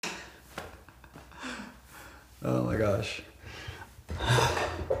Oh my gosh.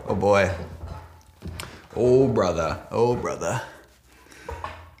 Oh boy. Oh brother. Oh brother.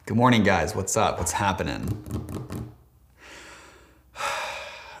 Good morning, guys. What's up? What's happening?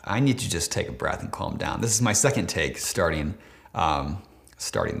 I need to just take a breath and calm down. This is my second take starting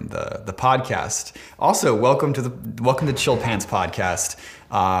the podcast. Also, welcome to Chill Pants Podcast,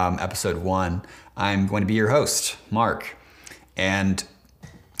 episode 1. I'm going to be your host, Mark, and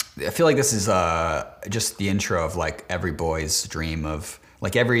I feel like this is just the intro of like every boy's dream of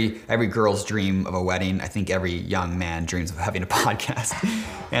like every girl's dream of a wedding. I think every young man dreams of having a podcast,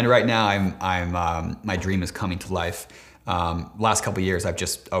 and right now I'm my dream is coming to life. Last couple of years, I've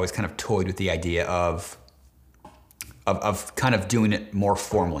just always kind of toyed with the idea of kind of doing it more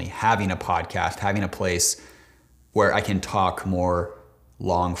formally, having a podcast, having a place where I can talk more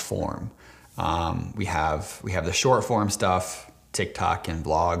long form. We have the short form stuff, TikTok and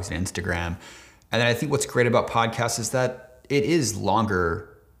blogs and Instagram. And then I think what's great about podcasts is that it is longer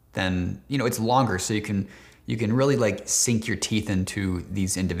than, it's longer. So you can really like sink your teeth into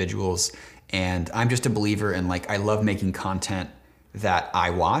these individuals. And I'm just a believer in like, I love making content that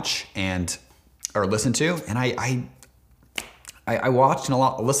I watch or listen to. And I watched and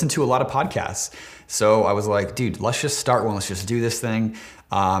listened to a lot of podcasts. So I was like, dude, let's just start one. Let's just do this thing.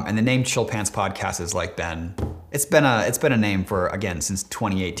 And the name Chill Pants Podcast has like it's been a name for, again, since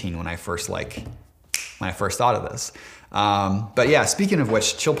 2018 when I first thought of this. But yeah, speaking of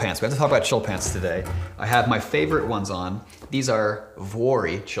which, Chill Pants, we have to talk about Chill Pants today. I have my favorite ones on. These are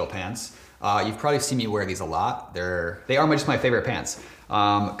Vuori Chill Pants. You've probably seen me wear these a lot. They are just my favorite pants.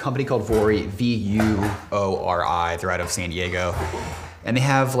 Company called Vuori, Vuori. They're out of San Diego. And they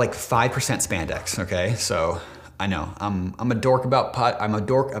have like 5% spandex, okay? So I know, I'm a dork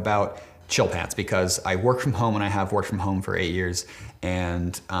about chill pants because I work from home and I have worked from home for 8 years,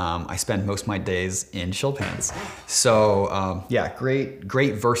 and I spend most of my days in chill pants. So yeah,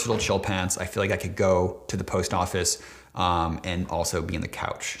 great versatile chill pants. I feel like I could go to the post office and also be on the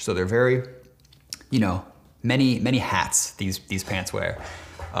couch. So they're very, many hats these pants wear.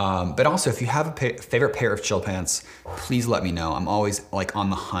 But also, if you have a favorite pair of chill pants, please let me know. I'm always like on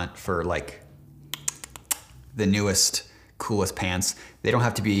the hunt for like the newest, coolest pants. They don't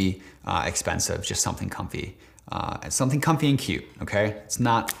have to be expensive, just something comfy. Something comfy and cute, okay? It's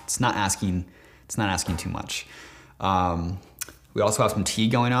not asking too much. We also have some tea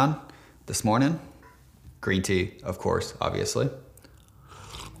going on this morning. Green tea, of course, obviously.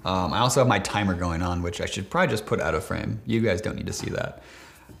 I also have my timer going on, which I should probably just put out of frame. You guys don't need to see that.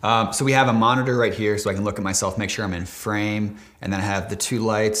 So we have a monitor right here so I can look at myself, make sure I'm in frame, and then I have the 2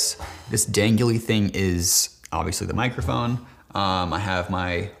 lights. This dangly thing is obviously the microphone. I have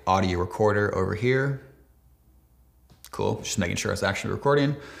my audio recorder over here. Cool, just making sure it's actually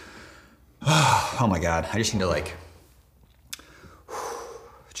recording. Oh my God, I just need to like,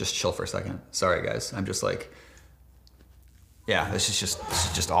 just chill for a second. Sorry guys, I'm just like, yeah, this is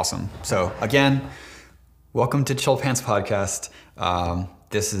just awesome. So again, welcome to Chill Pants Podcast.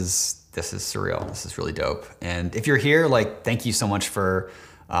 This is surreal. This is really dope. And if you're here, like, thank you so much for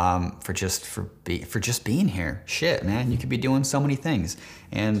just being here. Shit, man, you could be doing so many things.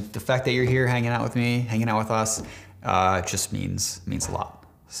 And the fact that you're here hanging out with me, hanging out with us, just means a lot.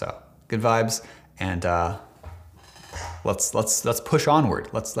 So good vibes, and let's push onward.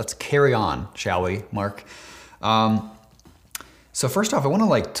 Let's carry on, shall we, Mark? So first off, I want to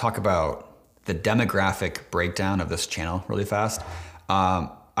like talk about the demographic breakdown of this channel really fast.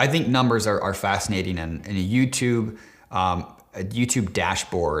 I think numbers are fascinating, and in a YouTube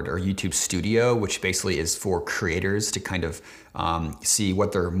dashboard or YouTube Studio, which basically is for creators to kind of see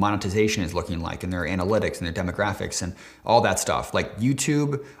what their monetization is looking like and their analytics and their demographics and all that stuff. Like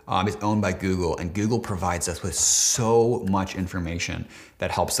YouTube is owned by Google, and Google provides us with so much information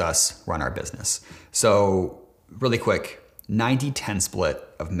that helps us run our business. So really quick, 90-10 split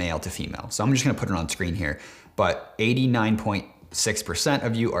of male to female. So I'm just gonna put it on screen here, but 89.6%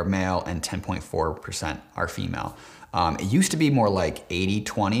 of you are male and 10.4% are female. It used to be more like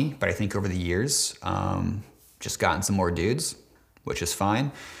 80-20, but I think over the years, just gotten some more dudes, which is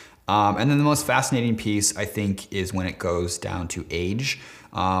fine. And then the most fascinating piece, I think, is when it goes down to age.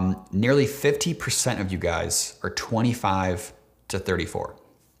 Nearly 50% of you guys are 25 to 34.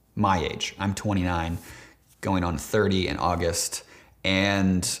 My age, I'm 29, going on 30 in August.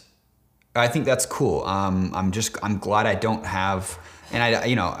 And I think that's cool. I'm glad I don't have, and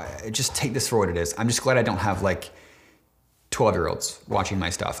I just take this for what it is. I'm just glad I don't have like 12-year-olds watching my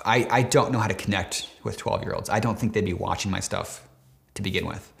stuff. I don't know how to connect with 12-year-olds. I don't think they'd be watching my stuff to begin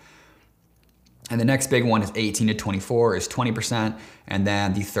with. And the next big one is 18 to 24 is 20%. And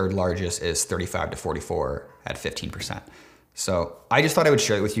then the third largest is 35 to 44 at 15%. So I just thought I would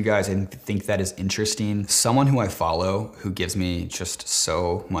share it with you guys. I think that is interesting. Someone who I follow who gives me just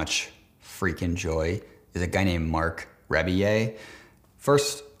so much freaking joy is a guy named Marc Rebillet.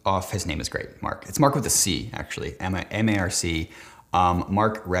 First off, his name is great, Mark. It's Mark with a C, actually, M-A-R-C.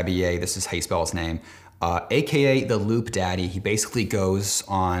 Marc Rebillet, this is how you spell his name. AKA the Loop Daddy. He basically goes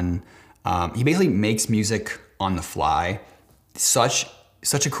on, he basically makes music on the fly. Such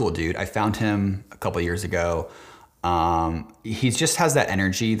a cool dude. I found him a couple years ago. He just has that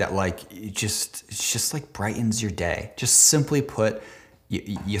energy that like, it just like brightens your day. Just simply put,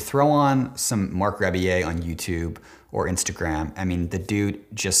 you throw on some Marc Rebillet on YouTube or Instagram. I mean, the dude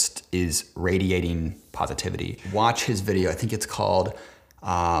just is radiating positivity. Watch his video. I think it's called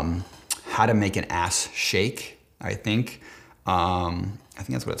How to Make an Ass Shake, I think. I think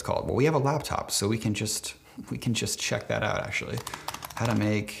that's what it's called. Well, we have a laptop, so we can just check that out actually. How to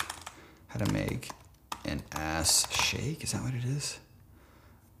make an ass shake, is that what it is?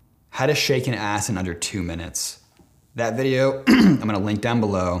 How to shake an ass in under 2 minutes. That video, I'm gonna link down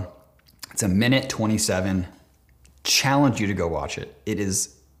below. It's 1:27. Challenge you to go watch it. It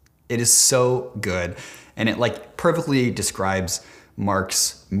is so good. And it like perfectly describes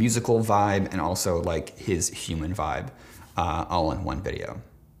Mark's musical vibe and also like his human vibe all in one video.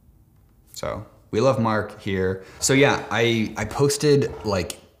 So we love Mark here. So yeah, I posted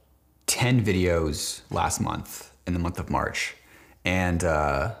like 10 videos last month in the month of March. And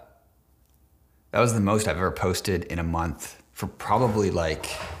that was the most I've ever posted in a month for probably like,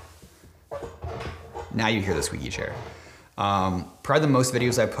 now you hear the squeaky chair. Probably the most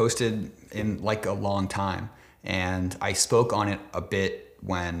videos I've posted in like a long time. And I spoke on it a bit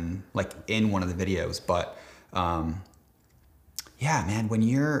when, like in one of the videos, but yeah, man, when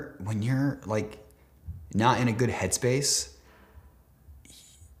you're like not in a good headspace,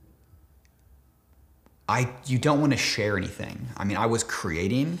 you don't want to share anything. I mean, I was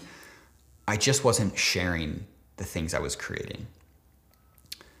creating, I just wasn't sharing the things I was creating.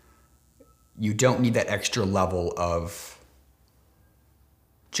 You don't need that extra level of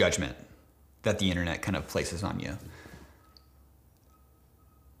judgment that the internet kind of places on you.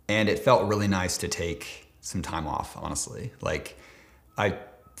 And it felt really nice to take some time off, honestly. Like, I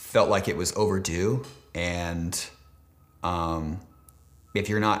felt like it was overdue, and if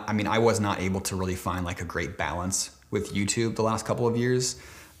you're not, I mean, I was not able to really find like a great balance with YouTube the last couple of years.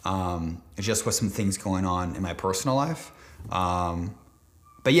 It just was some things going on in my personal life.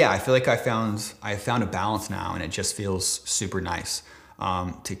 But yeah, I feel like I found a balance now, and it just feels super nice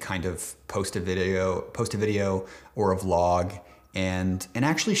to kind of post a video or a vlog and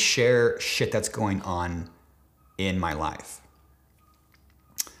actually share shit that's going on in my life.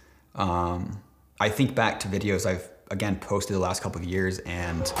 I think back to videos I've again posted the last couple of years,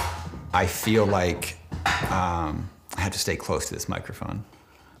 and I feel like I have to stay close to this microphone.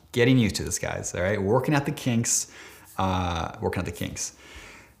 Getting used to this, guys, all right? Working out the kinks.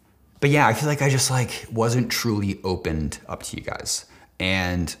 But yeah, I feel like I just like wasn't truly opened up to you guys.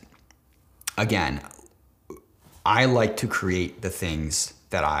 And again, I like to create the things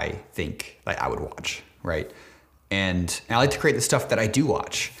that I think like I would watch, right? And I like to create the stuff that I do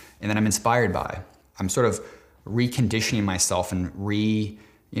watch and that I'm inspired by. I'm sort of reconditioning myself and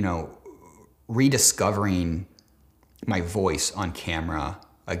rediscovering my voice on camera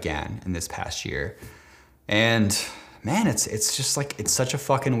again in this past year. And man, it's just like, it's such a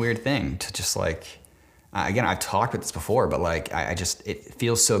fucking weird thing to just like, again, I've talked about this before, but like, it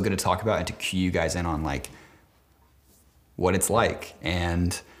feels so good to talk about and to cue you guys in on like what it's like.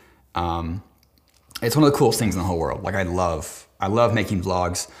 And it's one of the coolest things in the whole world. Like I love making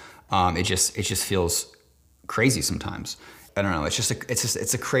vlogs. It just feels crazy sometimes. I don't know.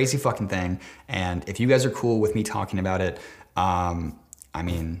 It's a crazy fucking thing. And if you guys are cool with me talking about it, I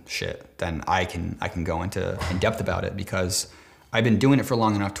mean, shit, then I can go in depth about it, because I've been doing it for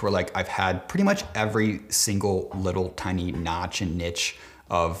long enough to where like I've had pretty much every single little tiny notch and niche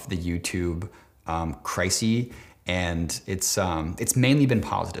of the YouTube crisis, and it's mainly been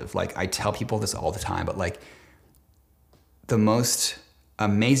positive. Like I tell people this all the time, but like the most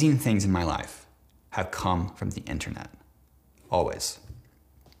amazing things in my life have come from the internet, always.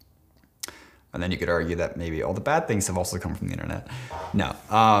 And then you could argue that maybe all the bad things have also come from the internet. No,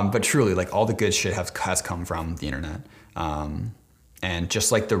 but truly, like all the good shit has come from the internet. And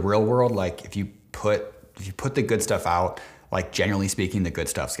just like the real world, like if you put the good stuff out, like generally speaking, the good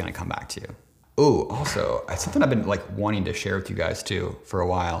stuff's gonna come back to you. Ooh, also, something I've been like wanting to share with you guys too for a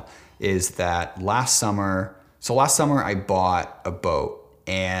while is that last summer I bought a boat,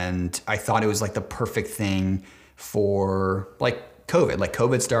 And I thought it was like the perfect thing for like COVID. Like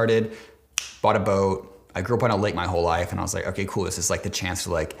COVID started, bought a boat. I grew up on a lake my whole life, and I was like, okay, cool. This is like the chance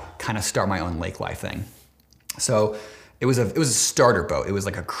to like kind of start my own lake life thing. So it was a starter boat. It was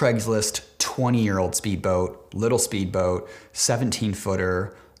like a Craigslist 20-year-old speedboat, little speedboat,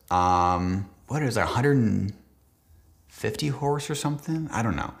 17-footer. What is that, 150 horse or something? I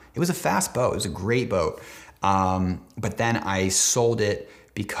don't know. It was a fast boat. It was a great boat. But then I sold it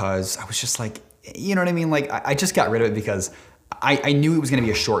because I was just like, you know what I mean? Like I just got rid of it because I knew it was going to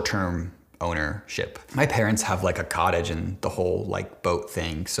be a short-term ownership. My parents have like a cottage and the whole like boat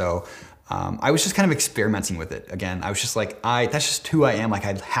thing. So I was just kind of experimenting with it. Again, I was just like, that's just who I am. Like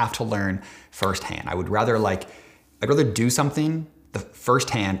I'd have to learn firsthand. I'd rather do something the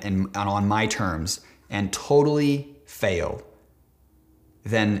firsthand and on my terms and totally fail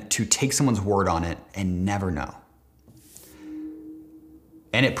than to take someone's word on it and never know.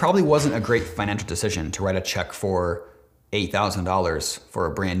 And it probably wasn't a great financial decision to write a check for $8,000 for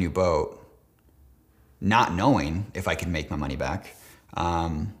a brand new boat, not knowing if I could make my money back.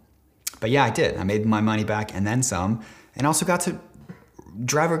 But yeah, I did. I made my money back and then some, and also got to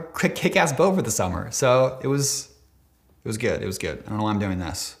drive a kick-ass boat for the summer. So it was good. It was good. I don't know why I'm doing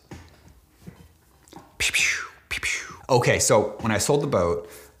this. Okay, so when I sold the boat,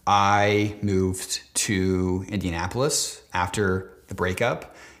 I moved to Indianapolis after the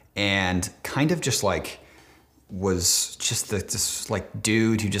breakup, and kind of just like was just this like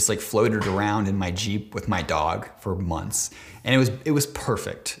dude who just like floated around in my Jeep with my dog for months. And it was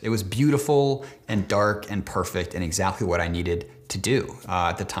perfect. It was beautiful and dark and perfect and exactly what I needed to do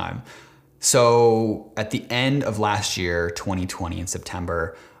at the time. So at the end of last year, 2020 in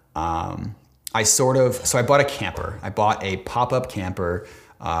September, I bought a camper. I bought a pop-up camper.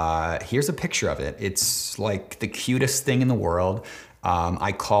 Here's a picture of it. It's like the cutest thing in the world.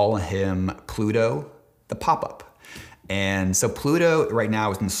 I call him Pluto, the pop-up. And so Pluto right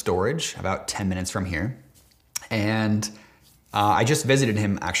now is in storage about 10 minutes from here. And I just visited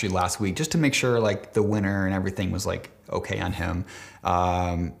him actually last week just to make sure like the winter and everything was like okay on him.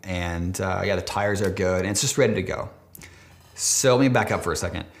 Yeah, the tires are good and it's just ready to go. So let me back up for a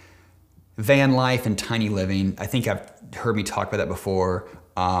second. Van life and tiny living, I think I've heard me talk about that before.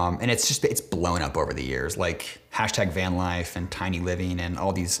 And it's blown up over the years, like hashtag van life and tiny living and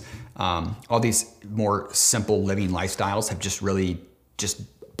all these more simple living lifestyles have just really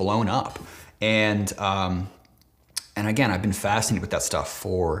just blown up. And again, I've been fascinated with that stuff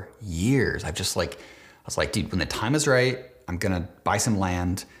for years. I was like, dude, when the time is right, I'm gonna buy some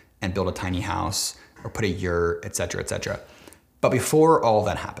land and build a tiny house or put a yurt, et cetera, et cetera. But before all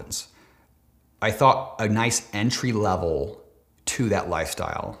that happens, I thought a nice entry level to that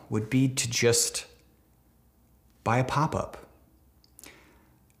lifestyle would be to just buy a pop-up.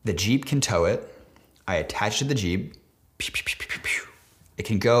 The Jeep can tow it. I attach to the Jeep. It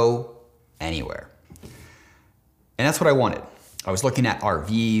can go anywhere. And that's what I wanted. I was looking at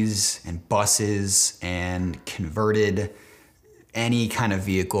RVs and buses and converted any kind of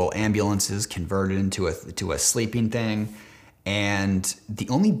vehicle, ambulances converted into a sleeping thing. And the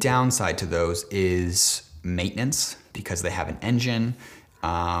only downside to those is maintenance because they have an engine.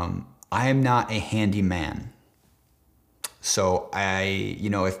 I am not a handyman. So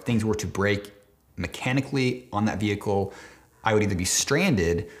if things were to break mechanically on that vehicle, I would either be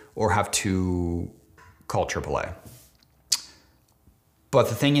stranded or have to call AAA. But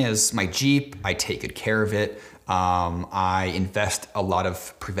the thing is, my Jeep, I take good care of it. I invest a lot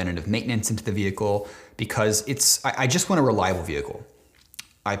of preventative maintenance into the vehicle because I just want a reliable vehicle.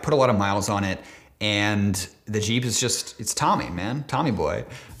 I put a lot of miles on it, and the Jeep is it's Tommy, man, Tommy boy.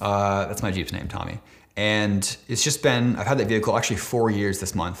 That's my Jeep's name, Tommy. And I've had that vehicle actually 4 years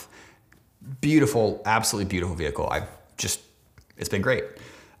this month. Beautiful, absolutely beautiful vehicle. It's been great.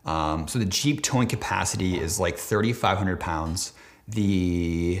 So the Jeep towing capacity is like 3,500 pounds.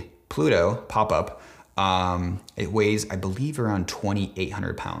 The Pluto pop-up, it weighs, I believe, around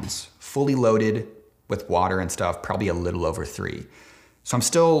 2,800 pounds, fully loaded with water and stuff, probably a little over 3. So I'm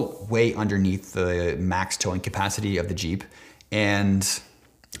still way underneath the max towing capacity of the Jeep. And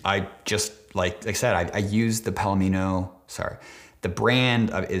I just, like I said, I use the Palomino, the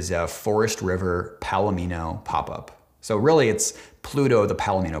brand is a Forest River Palomino pop-up. So really it's Pluto, the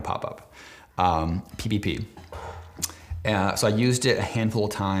Palomino pop-up, PPP. So I used it a handful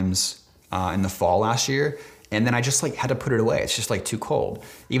of times in the fall last year, and then I just had to put it away. It's just too cold,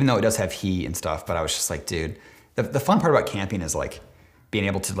 even though it does have heat and stuff. But I was just like, dude, the fun part about camping is being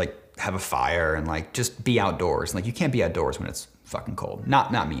able to have a fire and just be outdoors. You can't be outdoors when it's fucking cold.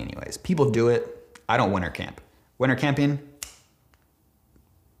 Not me anyways. People do it. I don't winter camp. Winter camping,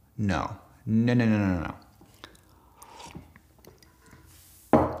 No. No, no, no, no, no,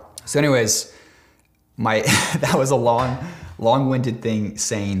 no. So anyways, that was a long-winded thing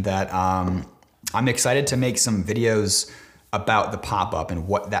saying that I'm excited to make some videos about the pop-up and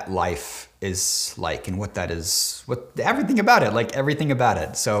what that life is like and everything about it, like everything about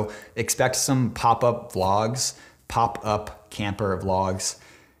it. So expect some pop-up vlogs, pop-up camper vlogs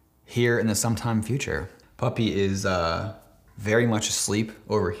here in the sometime future. Puppy is very much asleep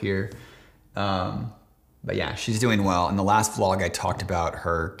over here. But yeah, she's doing well. In the last vlog, I talked about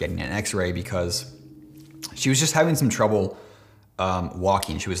her getting an x-ray because she was just having some trouble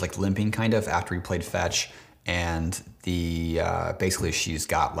walking. She was like limping kind of after we played fetch. And basically she's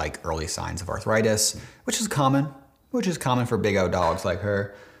got like early signs of arthritis, which is common for big O dogs like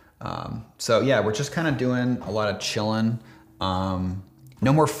her. So yeah, we're just kind of doing a lot of chilling. No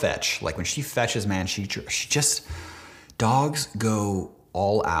more fetch. Like when she fetches, man, she just, dogs go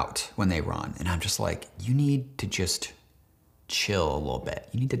all out when they run. And I'm just like, you need to just chill a little bit.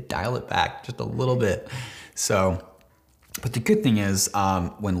 You need to dial it back just a little bit. So, but the good thing is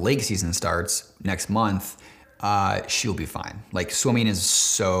when lake season starts next month, she'll be fine. Like swimming is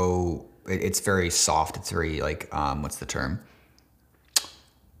it's very soft. It's very like, what's the term?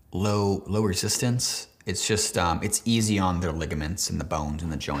 Low resistance. It's just, it's easy on their ligaments and the bones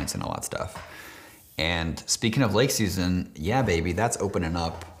and the joints and all that stuff. And speaking of lake season, yeah, baby, that's opening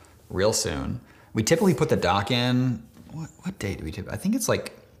up real soon. We typically put the dock in, what date do we do? I think it's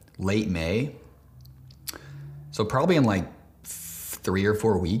like late May. So probably in like 3 or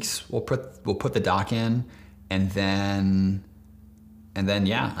 4 weeks, we'll put the dock in, and then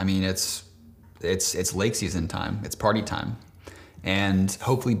yeah, I mean it's lake season time. It's party time, and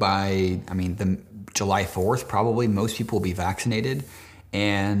hopefully by the July 4th, probably most people will be vaccinated,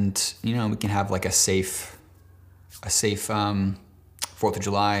 and we can have like a safe 4th of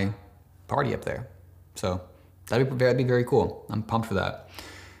July party up there. So that'd be very cool. I'm pumped for that.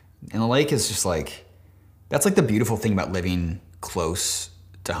 And the lake is just like, that's like the beautiful thing about living close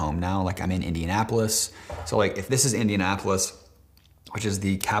to home now. Like I'm in Indianapolis. So like if this is Indianapolis, which is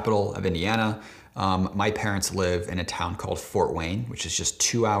the capital of Indiana, my parents live in a town called Fort Wayne, which is just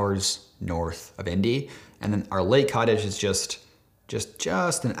 2 hours north of Indy. And then our lake cottage is just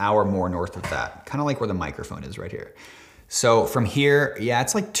an hour more north of that. Kind of like where the microphone is right here. So from here, yeah,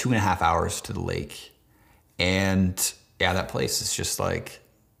 it's like 2.5 hours to the lake. And yeah, that place is just like,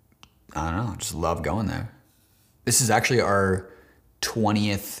 I don't know, just love going there. This is actually our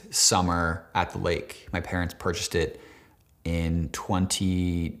 20th summer at the lake. My parents purchased it in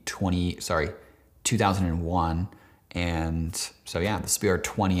 2001. And so yeah, this will be our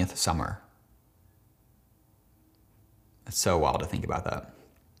 20th summer. It's so wild to think about that.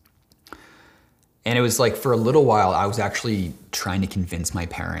 And it was like, for a little while, I was actually trying to convince my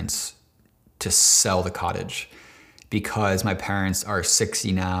parents to sell the cottage because my parents are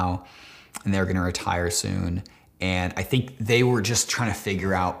 60 now and they're gonna retire soon. And I think they were just trying to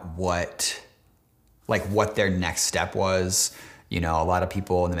figure out what their next step was. A lot of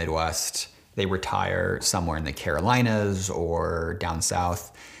people in the Midwest, they retire somewhere in the Carolinas or down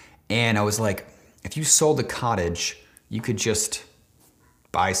south. And I was like, if you sold the cottage, you could just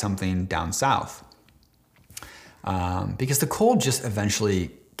buy something down south. Because the cold just eventually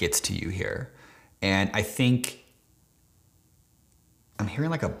gets to you here. And I think, I'm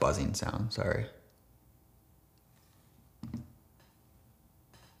hearing like a buzzing sound, sorry.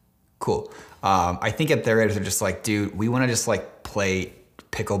 Cool. I think at their age, they're just like, dude, we want to just like play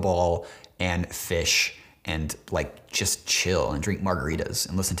pickleball and fish and like just chill and drink margaritas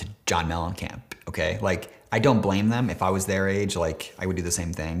and listen to John Mellencamp, okay? Like, I don't blame them. If I was their age, like I would do the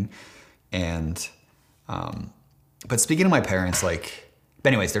same thing. And, but speaking of my parents, like, but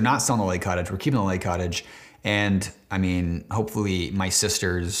anyways, they're not selling the lake cottage. We're keeping the lake cottage. And I mean, hopefully my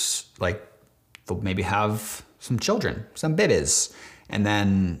sisters, like, they'll maybe have some children, some babies. And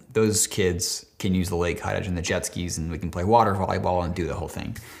then those kids can use the lake cottage and the jet skis, and we can play water volleyball and do the whole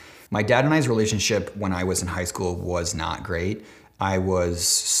thing. My dad and I's relationship when I was in high school was not great. I was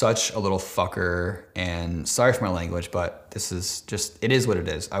such a little fucker, and sorry for my language, but this is just, it is what it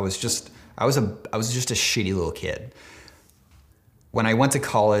is. I was just a shitty little kid. When I went to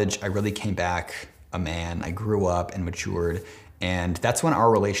college, I really came back a man. I grew up and matured, and that's when our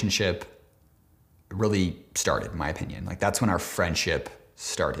relationship really started, in my opinion. Like, that's when our friendship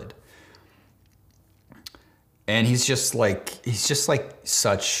started. And he's just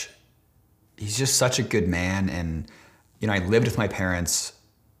such a good man. And, I lived with my parents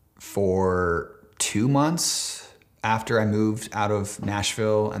for 2 months after I moved out of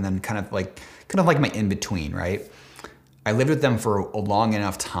Nashville, and then kind of like my in-between, right? I lived with them for a long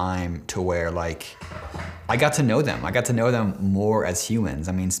enough time to where like I got to know them. I got to know them more as humans.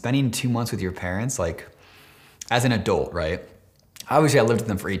 I mean, spending 2 months with your parents, like as an adult, right? Obviously I lived with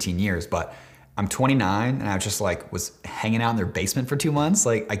them for 18 years, but I'm 29 and I just like was hanging out in their basement for 2 months.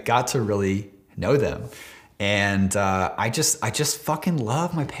 Like I got to really know them. And I just fucking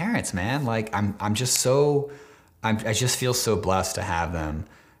love my parents, man. Like I just feel so blessed to have them.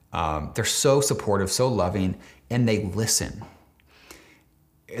 They're so supportive, so loving, and they listen.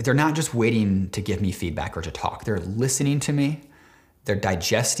 They're not just waiting to give me feedback or to talk. They're listening to me. They're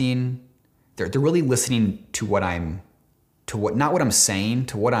digesting. They're really listening to not what I'm saying,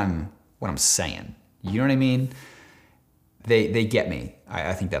 to what I'm saying. You know what I mean? They get me.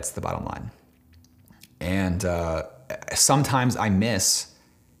 I think that's the bottom line. And sometimes I miss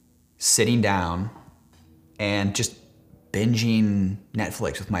sitting down and just binging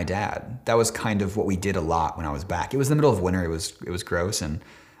Netflix with my dad. That was kind of what we did a lot when I was back. It was the middle of winter. It was gross, and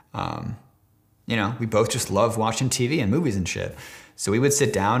we both just love watching TV and movies and shit. So we would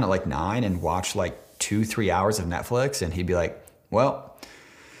sit down at like 9 and watch like 2-3 hours of Netflix, and he'd be like, "Well,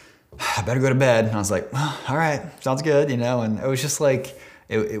 I better go to bed." And I was like, "Well, all right, sounds good," And it was just like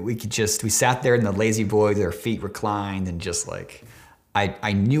we sat there in the lazy boy, with our feet reclined, and just like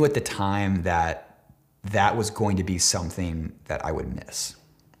I knew at the time that was going to be something that I would miss.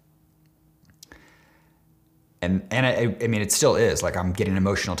 And I mean, it still is. Like, I'm getting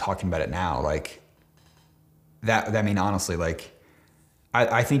emotional talking about it now. Like, I mean, honestly, like,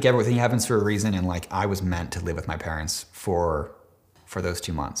 I think everything happens for a reason, and like, I was meant to live with my parents for those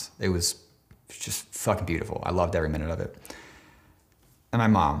 2 months. It was just fucking beautiful. I loved every minute of it. And my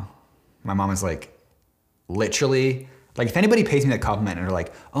mom is like, literally, like, if anybody pays me that compliment and they're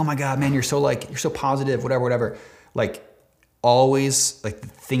like, "Oh my God, man, you're so positive, whatever. Like, always, like, the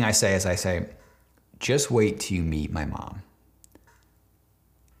thing I say is just wait till you meet my mom.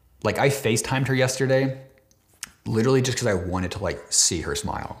 Like, I FaceTimed her yesterday, literally just because I wanted to like see her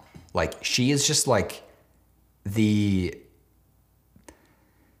smile. Like, she is just like the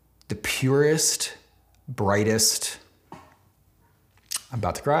purest, brightest, I'm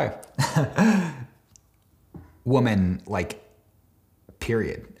about to cry, woman, like,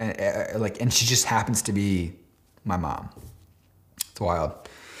 period. And she just happens to be my mom. It's wild.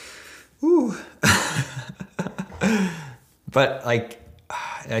 Ooh. But like,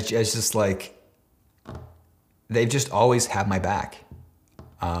 it's just like, they've just always had my back.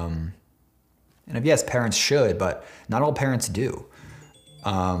 And yes, parents should, but not all parents do.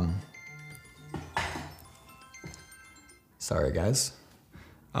 Sorry, guys.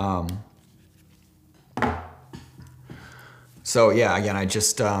 So yeah, again, I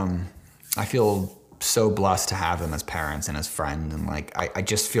feel so blessed to have them as parents and as friends. And like, I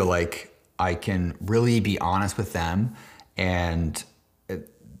just feel like I can really be honest with them, and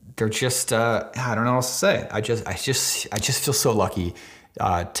they're just, I don't know what else to say. I just feel so lucky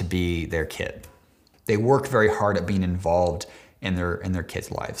to be their kid. They work very hard at being involved in their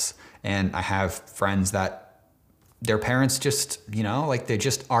kids' lives. And I have friends that their parents just, like, they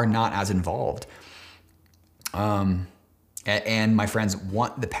just are not as involved. And my friends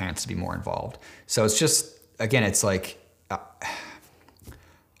want the parents to be more involved. So it's just, again, it's like,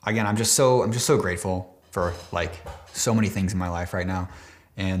 again, I'm just so grateful for like so many things in my life right now.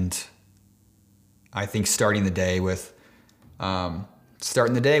 And I think starting the day with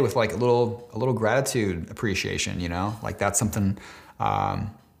like a little gratitude, appreciation, like that's something I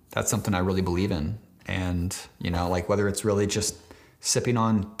really believe in. And, like, whether it's really just sipping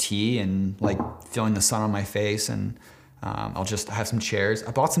on tea and like feeling the sun on my face, and I'll just have some chairs.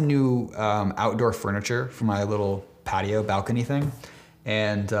 I bought some new outdoor furniture for my little patio balcony thing,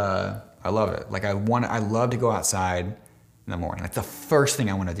 and I love it. Like, I love to go outside in the morning. Like, the first thing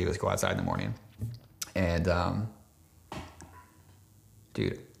I want to do is go outside in the morning. And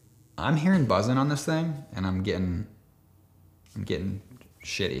dude, I'm hearing buzzing on this thing, and I'm getting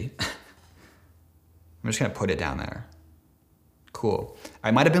shitty. I'm just gonna put it down there. Cool. I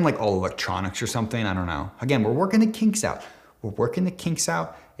might have been like all electronics or something. I don't know. Again, we're working the kinks out.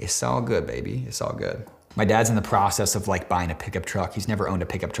 It's all good, baby. It's all good. My dad's in the process of like buying a pickup truck. He's never owned a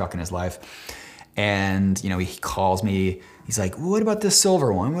pickup truck in his life. And, he calls me. He's like, "What about this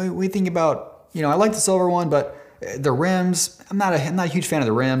silver one? What do you think about, I like the silver one, but the rims, I'm not a huge fan of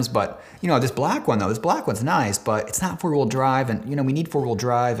the rims, but this black one though, this black one's nice, but it's not 4-wheel drive, and we need 4-wheel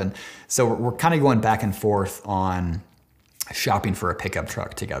drive." And so we're kind of going back and forth on shopping for a pickup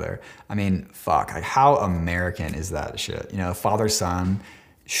truck together. I mean, fuck, like, how American is that shit? Father, son,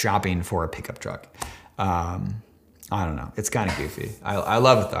 shopping for a pickup truck. I don't know. It's kind of goofy. I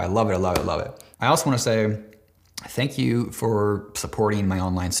love it though. I love it. I also want to say, thank you for supporting my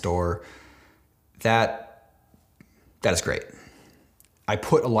online store. That is great. I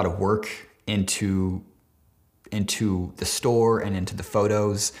put a lot of work into the store and into the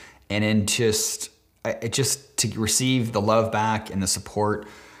photos and in just to receive the love back and the support.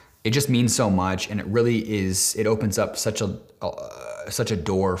 It just means so much, and it really is. It opens up such a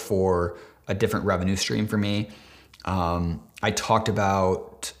door for a different revenue stream for me. I talked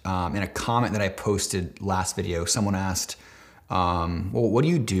about in a comment that I posted last video. Someone asked, "Well, what do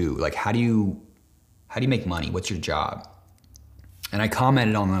you do? Like, how do you make money? What's your job?" And I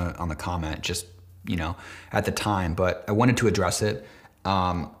commented on the comment just at the time, but I wanted to address it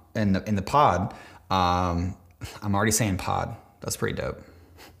in the pod. I'm already saying pod. That's pretty dope.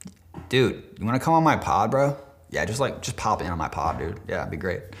 Dude, you want to come on my pod, bro? Yeah, just pop in on my pod, dude. Yeah, it'd be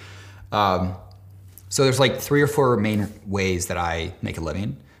great. So there's like 3 or 4 main ways that I make a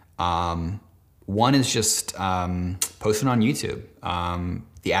living. One is just posting on YouTube.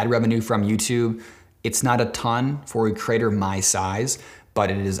 The ad revenue from YouTube, it's not a ton for a creator my size, but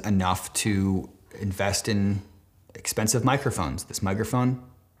it is enough to invest in expensive microphones. This microphone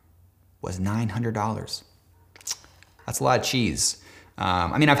was $900. That's a lot of cheese.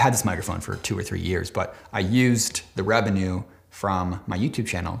 I mean, I've had this microphone for 2 or 3 years, but I used the revenue from my YouTube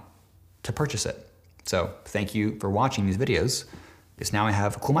channel to purchase it. So thank you for watching these videos, because now I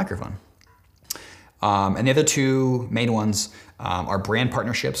have a cool microphone. And the other 2 main ones are brand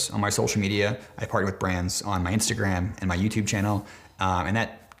partnerships on my social media. I partner with brands on my Instagram and my YouTube channel, and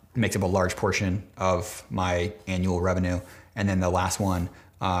that makes up a large portion of my annual revenue. And then the last one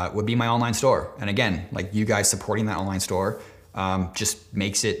would be my online store. And again, like you guys supporting that online store just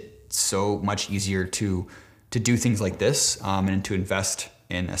makes it so much easier to do things like this and to invest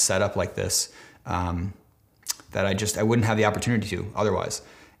in a setup like this that I wouldn't have the opportunity to otherwise.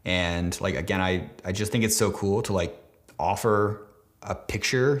 And like, again, I just think it's so cool to like offer a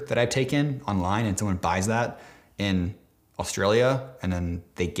picture that I've taken online and someone buys that in Australia and then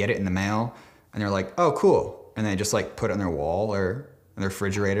they get it in the mail and they're like, oh, cool. And they just like put it on their wall or in their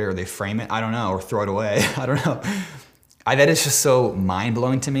refrigerator, or they frame it, I don't know, or throw it away. I don't know. That is just so mind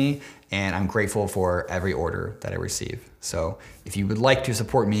blowing to me. And I'm grateful for every order that I receive. So if you would like to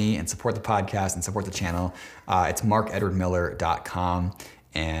support me and support the podcast and support the channel, it's markedwardmiller.com.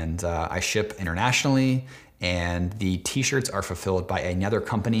 And I ship internationally, and the t-shirts are fulfilled by another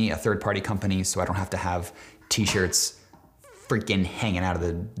company, a third-party company, so I don't have to have t-shirts freaking hanging out of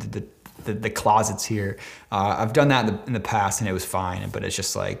the closets here. I've done that in the past and it was fine, but it's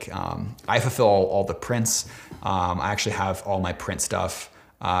just like, I fulfill all the prints. I actually have all my print stuff.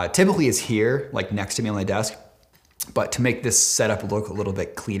 Typically it's here, like next to me on my desk, but to make this setup look a little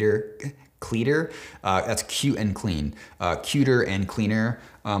bit cleaner, that's cute and clean, cuter and cleaner.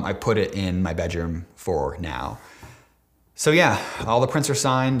 I put it in my bedroom for now. So yeah, all the prints are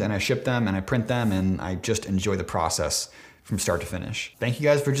signed and I ship them and I print them and I just enjoy the process from start to finish. Thank you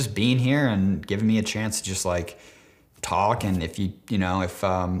guys for just being here and giving me a chance to just like talk. And if you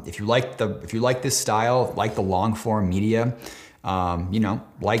like this style, like the long form media,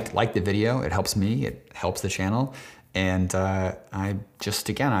 like the video, it helps me, it helps the channel. And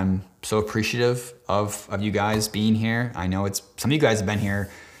I'm so appreciative of you guys being here. I know some of you guys have been here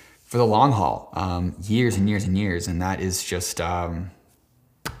for the long haul, years and years and years, and that is just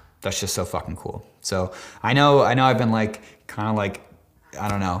that's just so fucking cool. So I know I've been like kind of like, I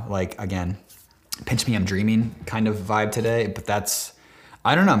don't know, like again, pinch me, I'm dreaming kind of vibe today, but that's,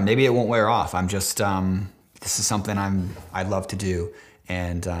 I don't know, maybe it won't wear off. I'm just this is something I'd love to do,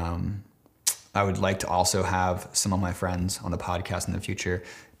 and I would like to also have some of my friends on the podcast in the future.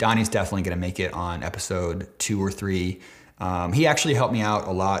 Donnie's definitely going to make it on episode 2 or 3. He actually helped me out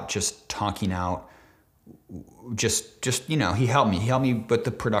a lot, just talking out, he helped me with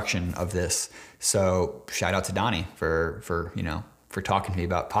the production of this. So shout out to Donnie for talking to me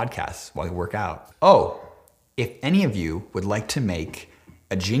about podcasts while we work out. Oh, if any of you would like to make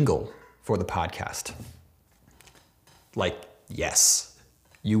a jingle for the podcast, like, yes.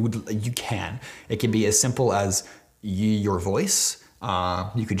 You can. It can be as simple as your voice.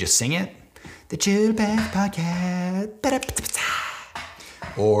 You could just sing it. The Chill Pants Podcast.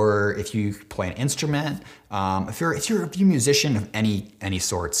 Or if you play an instrument, if you're a musician of any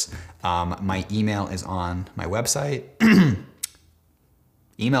sorts, my email is on my website.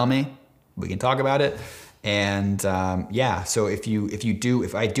 Email me. We can talk about it. And so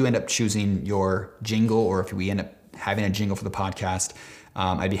if I do end up choosing your jingle, or if we end up having a jingle for the podcast,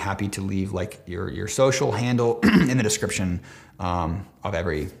 I'd be happy to leave like your social handle in the description of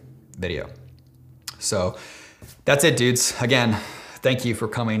every video. So that's it, dudes. Again, thank you for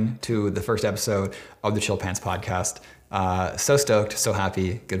coming to the first episode of the Chill Pants podcast. So stoked, so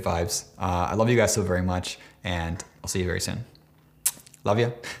happy, good vibes. I love you guys so very much, and I'll see you very soon. Love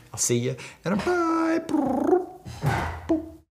you. I'll see you. And bye.